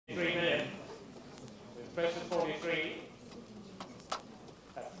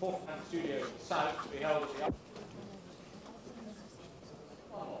Fourth-hand studio south to be held at the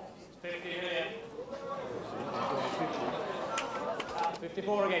 50 million.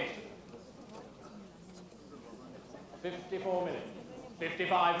 54 against. 54 million.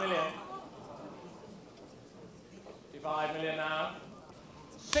 55 million. 55 million now.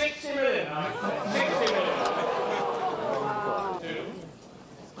 60 million now. 60 million.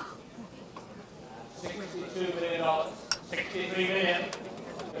 62 million dollars. 63 million.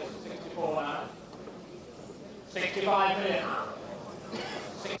 64 now. 65 million.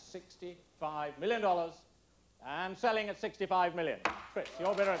 $65 million and selling at 65 million. Chris,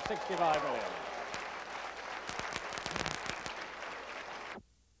 your bidder at 65 million.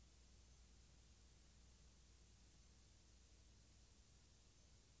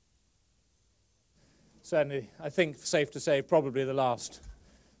 Certainly, I think safe to say, probably the last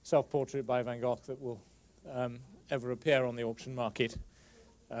self-portrait by Van Gogh that will ever appear on the auction market,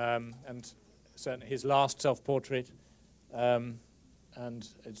 and certainly his last self-portrait. And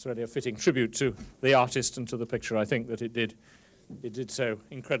it's really a fitting tribute to the artist and to the picture. I think that it did so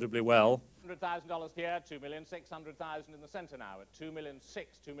incredibly well. $100,000 here, $2,600,000 in the centre now at $2,600,000,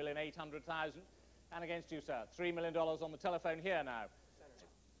 $2,800,000, and against you, sir, $3 million on the telephone here now.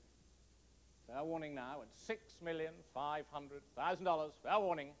 Fair warning now at $6,500,000. Fair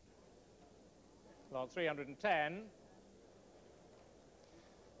warning. Lot 310.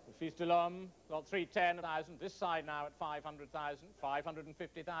 The Fils de l'Homme, lot 310,000. This side now at 500,000,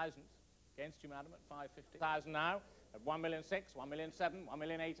 550,000. Against you, madam, at 550,000 now. At 1,600,000, 1,700,000,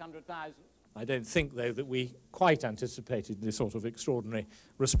 1,800,000. I don't think, though, that we quite anticipated this sort of extraordinary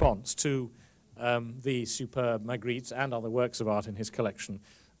response to the superb Magrittes and other works of art in his collection.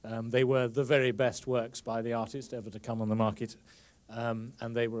 They were the very best works by the artist ever to come on the market,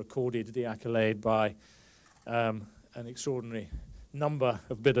 and they were accorded the accolade by an extraordinary number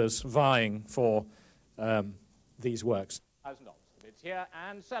of bidders vying for these works. $1,000. It's here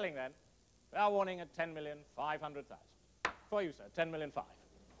and selling then. Fair warning at $10,500,000. For you, sir, $10,500,000.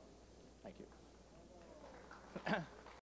 Thank you.